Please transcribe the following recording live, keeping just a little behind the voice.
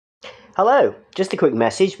Hello, just a quick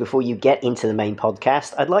message before you get into the main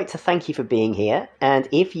podcast. I'd like to thank you for being here, and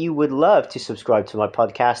if you would love to subscribe to my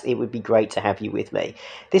podcast, it would be great to have you with me.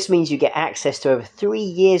 This means you get access to over 3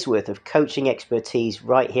 years worth of coaching expertise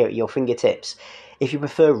right here at your fingertips. If you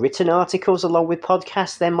prefer written articles along with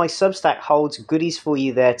podcasts, then my Substack holds goodies for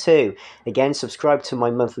you there too. Again, subscribe to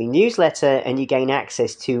my monthly newsletter and you gain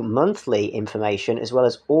access to monthly information as well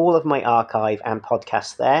as all of my archive and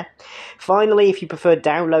podcasts there. Finally, if you prefer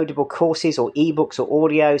downloadable courses or ebooks or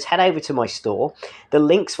audios, head over to my store. The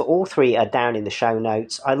links for all three are down in the show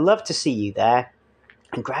notes. I'd love to see you there.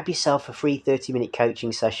 And grab yourself a free 30-minute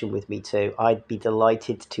coaching session with me too. I'd be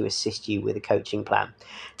delighted to assist you with a coaching plan.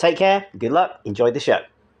 Take care, good luck, enjoy the show.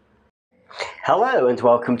 Hello and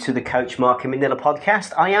welcome to the Coach Mark in Manila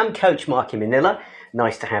podcast. I am Coach Mark in Manila.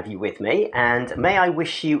 Nice to have you with me, and may I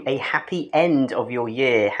wish you a happy end of your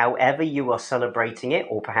year, however you are celebrating it,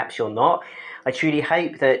 or perhaps you're not. I truly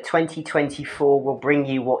hope that 2024 will bring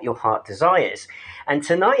you what your heart desires. And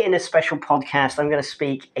tonight in a special podcast, I'm going to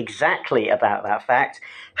speak exactly about that fact.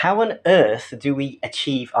 How on earth do we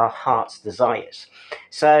achieve our heart's desires?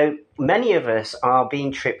 So many of us are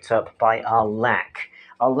being tripped up by our lack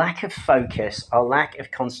of focus, our lack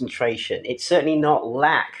of concentration. It's certainly not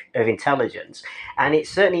lack of intelligence, and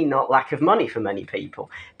it's certainly not lack of money for many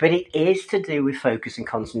people, but it is to do with focus and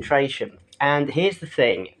concentration. And here's the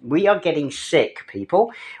thing, we are getting sick,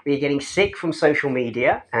 people. We are getting sick from social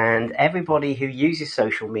media, and everybody who uses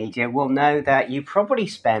social media will know that you probably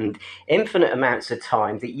spend infinite amounts of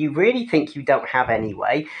time that you really think you don't have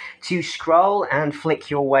anyway to scroll and flick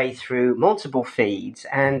your way through multiple feeds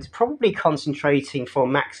and probably concentrating for a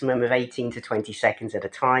maximum of 18 to 20 seconds at a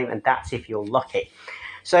time, and that's if you're lucky.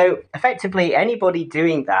 So effectively, anybody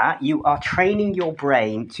doing that, you are training your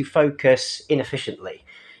brain to focus inefficiently.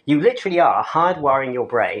 You literally are hardwiring your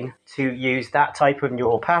brain to use that type of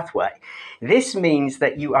neural pathway. This means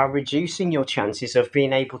that you are reducing your chances of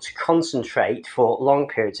being able to concentrate for long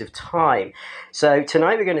periods of time. So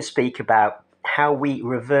tonight we're going to speak about how we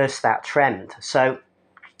reverse that trend. So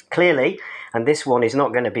clearly, and this one is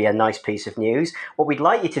not going to be a nice piece of news, what we'd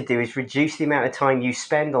like you to do is reduce the amount of time you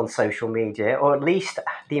spend on social media, or at least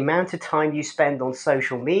the amount of time you spend on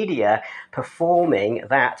social media performing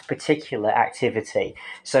that particular activity.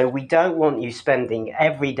 So we don't want you spending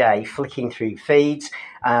every day flicking through feeds.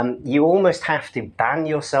 You almost have to ban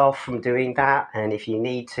yourself from doing that, and if you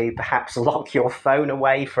need to, perhaps lock your phone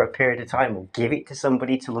away for a period of time or give it to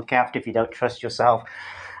somebody to look after if you don't trust yourself.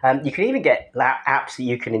 You can even get apps that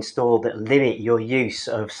you can install that limit your use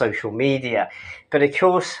of social media. But of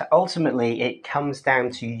course, ultimately, it comes down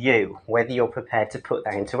to you, whether you're prepared to put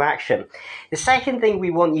that into action. The second thing we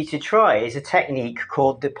want you to try is a technique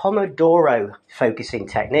called the Pomodoro focusing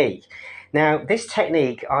technique. Now, this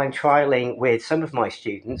technique I'm trialing with some of my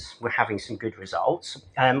students. We're having some good results.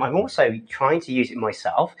 I'm also trying to use it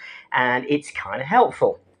myself, and it's kind of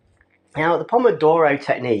helpful. Now, the Pomodoro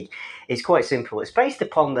technique is quite simple. It's based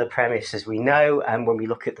upon the premise, as we know, and when we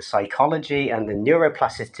look at the psychology and the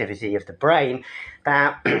neuroplasticity of the brain,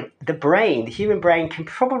 that the human brain can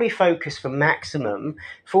probably focus for maximum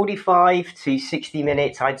 45 to 60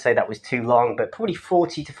 minutes. I'd say that was too long, but probably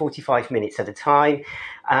 40 to 45 minutes at a time.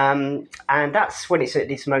 And that's when it's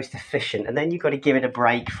at its most efficient. And then you've got to give it a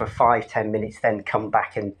break for 5-10 minutes, then come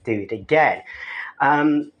back and do it again.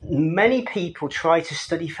 Many people try to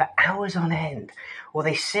study for hours on end, or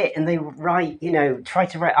they sit and they write, try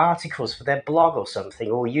to write articles for their blog or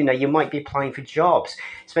something, or, you might be applying for jobs,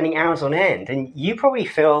 spending hours on end, and you probably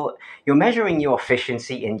feel you're measuring your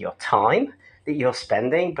efficiency in your time that you're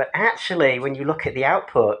spending, but actually when you look at the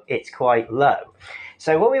output, it's quite low.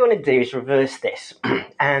 So what we want to do is reverse this.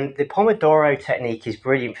 And the Pomodoro technique is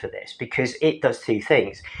brilliant for this because it does two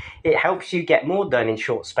things. It helps you get more done in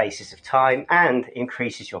short spaces of time and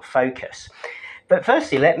increases your focus. But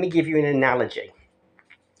firstly, let me give you an analogy.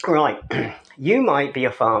 Right, you might be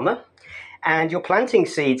a farmer and you're planting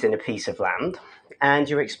seeds in a piece of land and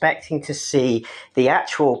you're expecting to see the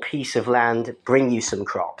actual piece of land bring you some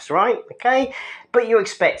crops, right? Okay, but you're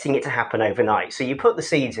expecting it to happen overnight. So you put the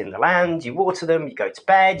seeds in the land, you water them, you go to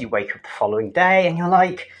bed, you wake up the following day and you're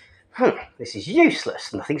like, this is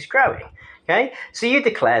useless, nothing's growing. Okay, so you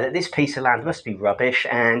declare that this piece of land must be rubbish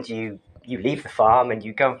and you leave the farm and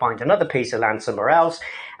you go and find another piece of land somewhere else,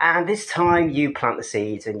 and this time you plant the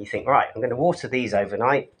seeds and you think, right, I'm going to water these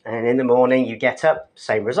overnight, and in the morning you get up,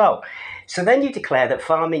 same result. So then you declare that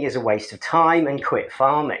farming is a waste of time and quit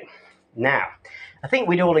farming. Now, I think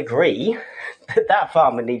we'd all agree that that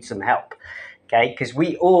farmer needs some help. Okay, because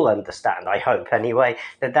we all understand, I hope anyway,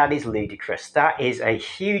 that is ludicrous. That is a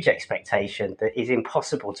huge expectation that is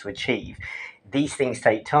impossible to achieve. these things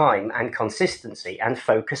take time and consistency and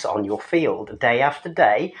focus on your field day after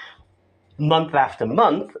day, month after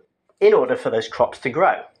month, in order for those crops to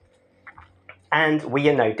grow. And we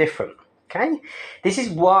are no different. Okay? This is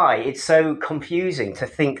why it's so confusing to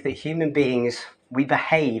think that human beings, we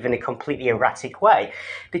behave in a completely erratic way.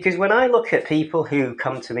 Because when I look at people who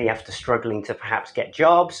come to me after struggling to perhaps get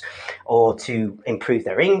jobs or to improve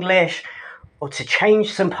their English or to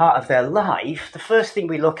change some part of their life, the first thing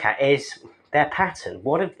we look at is their pattern.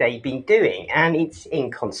 What have they been doing? And it's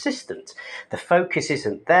inconsistent. The focus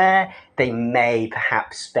isn't there. They may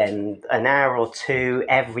perhaps spend an hour or two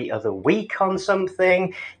every other week on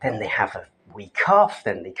something, then they have a week off,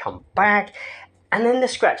 then they come back, and then they're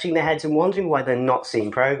scratching their heads and wondering why they're not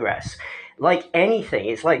seeing progress. Like anything,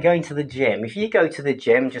 it's like going to the gym. If you go to the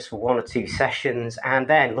gym just for 1 or 2 sessions and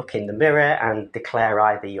then look in the mirror and declare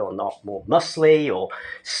either you're not more muscly or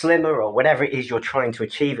slimmer or whatever it is you're trying to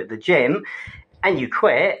achieve at the gym, and you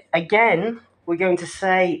quit, again, we're going to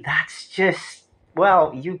say that's just,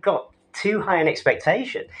 well, you've got too high an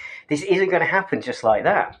expectation. This isn't going to happen just like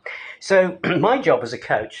that. So my job as a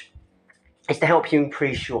coach is to help you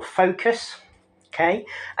increase your focus, okay,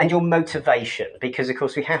 and your motivation, because of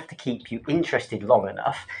course we have to keep you interested long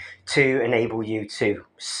enough to enable you to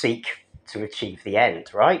seek to achieve the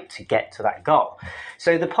end, right, to get to that goal.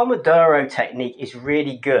 So the Pomodoro technique is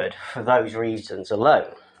really good for those reasons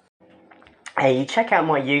alone. Hey, check out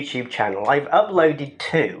my YouTube channel. I've uploaded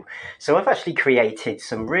 2. So I've actually created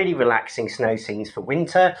some really relaxing snow scenes for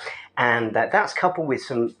winter, and that's coupled with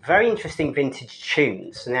some very interesting vintage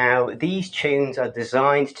tunes. Now, these tunes are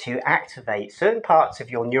designed to activate certain parts of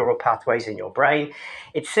your neural pathways in your brain.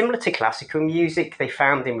 It's similar to classical music. They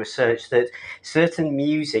found in research that certain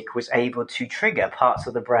music was able to trigger parts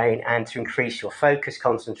of the brain and to increase your focus,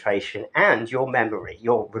 concentration, and your memory,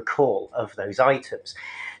 your recall of those items.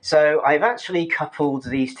 So I've actually coupled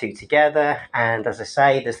these 2 together, and as I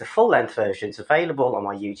say, there's the full-length versions available on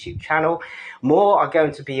my YouTube channel. More are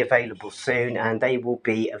going to be available soon, and they will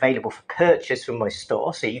be available for purchase from my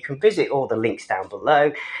store, so you can visit all the links down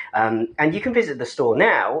below, and you can visit the store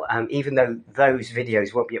now, even though those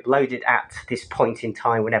videos won't be uploaded at this point in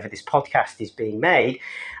time whenever this podcast is being made.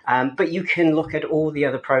 But you can look at all the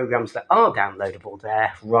other programs that are downloadable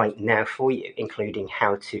there right now for you, including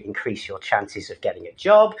how to increase your chances of getting a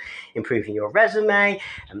job, improving your resume,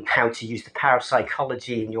 and how to use the power of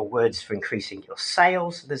psychology in your words for increasing your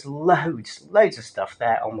sales. There's loads of stuff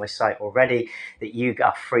there on my site already that you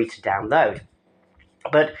are free to download.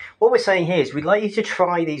 But what we're saying here is we'd like you to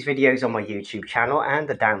try these videos on my YouTube channel and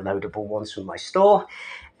the downloadable ones from my store.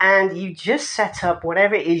 And you just set up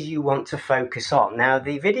whatever it is you want to focus on. Now,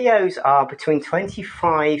 the videos are between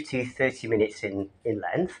 25 to 30 minutes in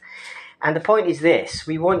length. And the point is this: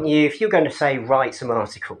 we want you, if you're going to say write some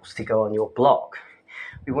articles to go on your blog,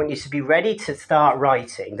 we want you to be ready to start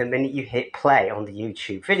writing the minute you hit play on the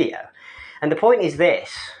YouTube video. And the point is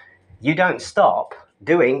this: you don't stop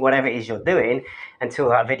doing whatever it is you're doing until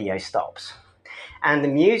that video stops. And the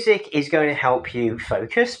music is going to help you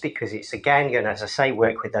focus because it's, again, going to, as I say,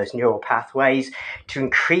 work with those neural pathways to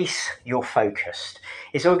increase your focus.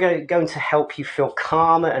 It's all going to help you feel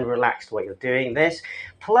calmer and relaxed while you're doing this.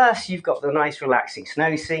 Plus, you've got the nice relaxing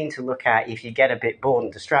snow scene to look at. If you get a bit bored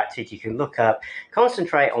and distracted, you can look up,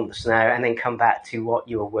 concentrate on the snow, and then come back to what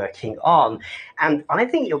you were working on. And I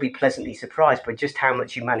think you'll be pleasantly surprised by just how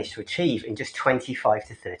much you managed to achieve in just 25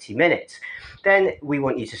 to 30 minutes. Then we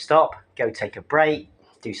want you to stop, go take a break,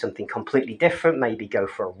 do something completely different, maybe go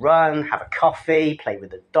for a run, have a coffee, play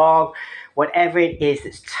with a dog, whatever it is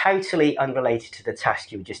that's totally unrelated to the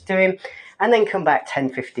task you were just doing, and then come back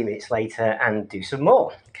 10-15 minutes later and do some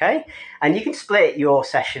more, okay? And you can split your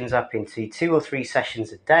sessions up into 2 or 3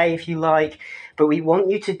 sessions a day if you like, but we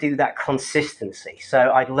want you to do that consistency.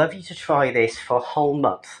 So I'd love you to try this for a whole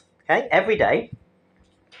month, okay? Every day.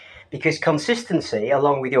 Because consistency,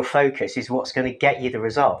 along with your focus, is what's going to get you the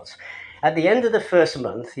results. At the end of the first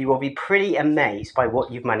month, you will be pretty amazed by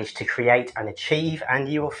what you've managed to create and achieve, and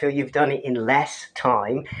you will feel you've done it in less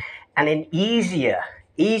time and an easier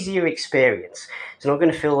experience. It's not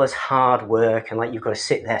going to feel as hard work and like you've got to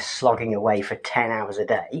sit there slogging away for 10 hours a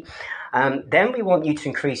day. Then we want you to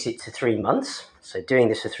increase it to 3 months. So doing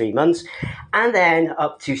this for 3 months, and then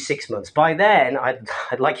up to 6 months. By then,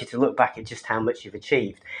 I'd like you to look back at just how much you've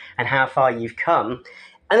achieved and how far you've come.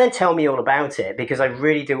 And then tell me all about it, because I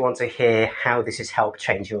really do want to hear how this has helped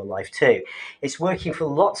change your life too. It's working for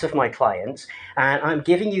lots of my clients, and I'm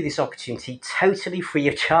giving you this opportunity totally free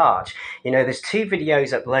of charge. There's 2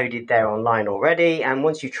 videos uploaded there online already, and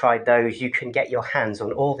once you've tried those, you can get your hands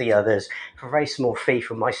on all the others for a very small fee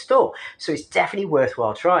from my store. So it's definitely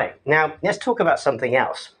worthwhile trying. Now, let's talk about something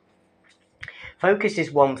else. Focus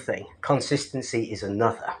is one thing, consistency is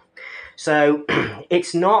another. So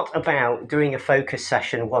it's not about doing a focus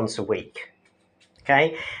session once a week.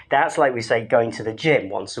 Okay, that's like we say going to the gym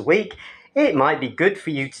once a week. It might be good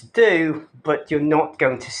for you to do, but you're not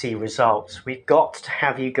going to see results. We've got to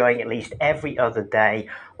have you going at least every other day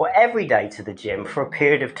or every day to the gym for a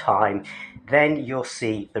period of time. Then you'll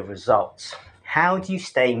see the results. How do you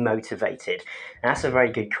stay motivated? That's a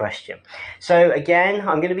very good question. So again,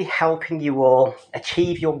 I'm going to be helping you all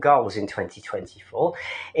achieve your goals in 2024.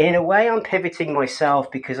 In a way, I'm pivoting myself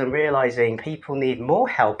because I'm realizing people need more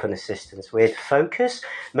help and assistance with focus,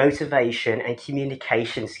 motivation, and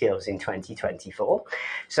communication skills in 2024.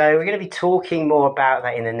 So we're going to be talking more about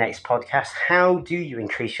that in the next podcast. How do you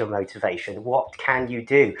increase your motivation? What can you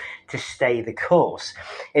do to stay the course?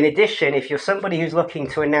 In addition, if you're somebody who's looking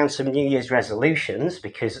to announce some New Year's resolutions,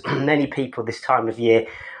 because many people this time of year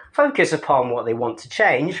focus upon what they want to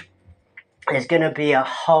change, there's going to be a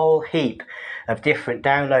whole heap of different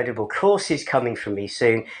downloadable courses coming from me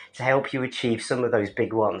soon to help you achieve some of those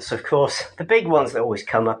big ones. So of course, the big ones that always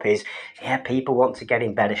come up is, people want to get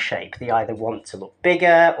in better shape. They either want to look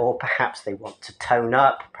bigger, or perhaps they want to tone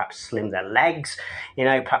up, perhaps slim their legs,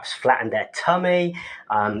 perhaps flatten their tummy.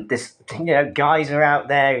 Guys are out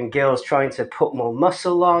there and girls trying to put more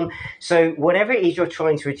muscle on. So whatever it is you're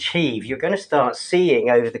trying to achieve, you're going to start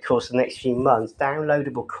seeing over the course of the next few months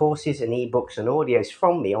downloadable courses and ebooks and audios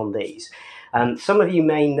from me on these. Some of you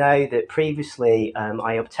may know that previously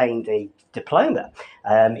I obtained a diploma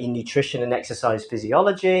in nutrition and exercise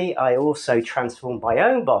physiology. I also transformed my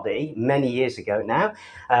own body many years ago now,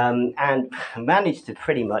 and managed to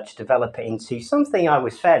pretty much develop it into something I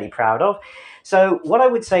was fairly proud of. So what I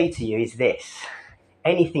would say to you is this: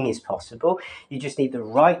 anything is possible. You just need the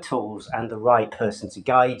right tools and the right person to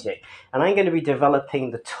guide you. And I'm going to be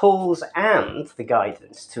developing the tools and the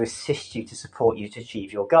guidance to assist you, to support you to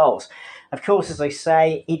achieve your goals. Of course, as I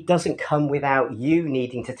say, it doesn't come without you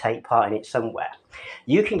needing to take part in it somewhere.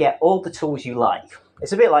 You can get all the tools you like.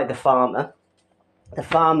 It's a bit like the farmer. The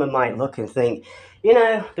farmer might look and think,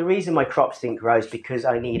 the reason my crops didn't grow is because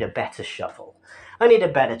I need a better shovel. I need a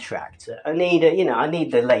better tractor. I need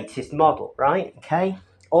the latest model, right? Okay.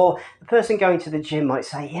 Or the person going to the gym might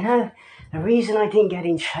say, the reason I didn't get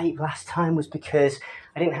in shape last time was because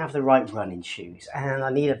I didn't have the right running shoes, and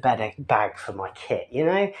I need a better bag for my kit,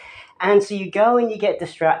 And so you go and you get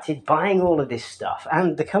distracted buying all of this stuff,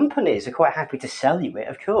 and the companies are quite happy to sell you it,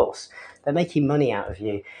 of course. They're making money out of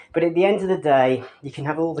you. But at the end of the day, you can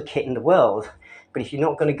have all the kit in the world, but if you're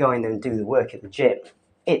not going to go in there and do the work at the gym,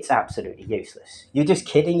 it's absolutely useless. You're just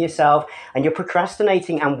kidding yourself, and you're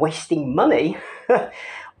procrastinating and wasting money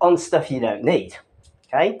on stuff you don't need.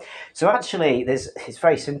 Okay? So actually, it's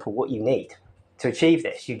very simple what you need to achieve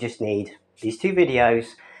this. You just need these 2 videos.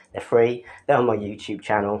 They're free. They're on my YouTube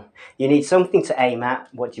channel. You need something to aim at,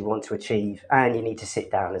 what you want to achieve, and you need to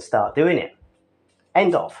sit down and start doing it.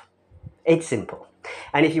 End of. It's simple.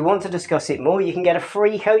 And if you want to discuss it more, you can get a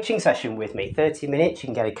free coaching session with me. 30 minutes, you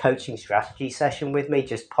can get a coaching strategy session with me.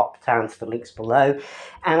 Just pop down to the links below,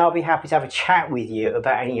 and I'll be happy to have a chat with you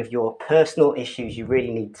about any of your personal issues you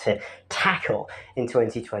really need to tackle in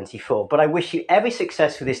 2024. But I wish you every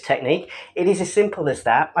success with this technique. It is as simple as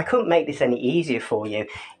that. I couldn't make this any easier for you.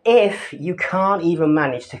 If you can't even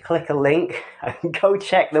manage to click a link and go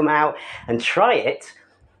check them out and try it,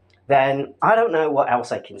 then I don't know what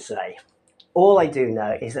else I can say. All I do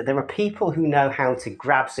know is that there are people who know how to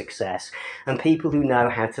grab success and people who know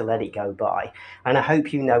how to let it go by. And I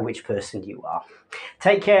hope you know which person you are.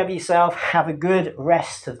 Take care of yourself. Have a good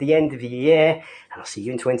rest of the end of the year. And I'll see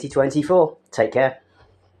you in 2024. Take care.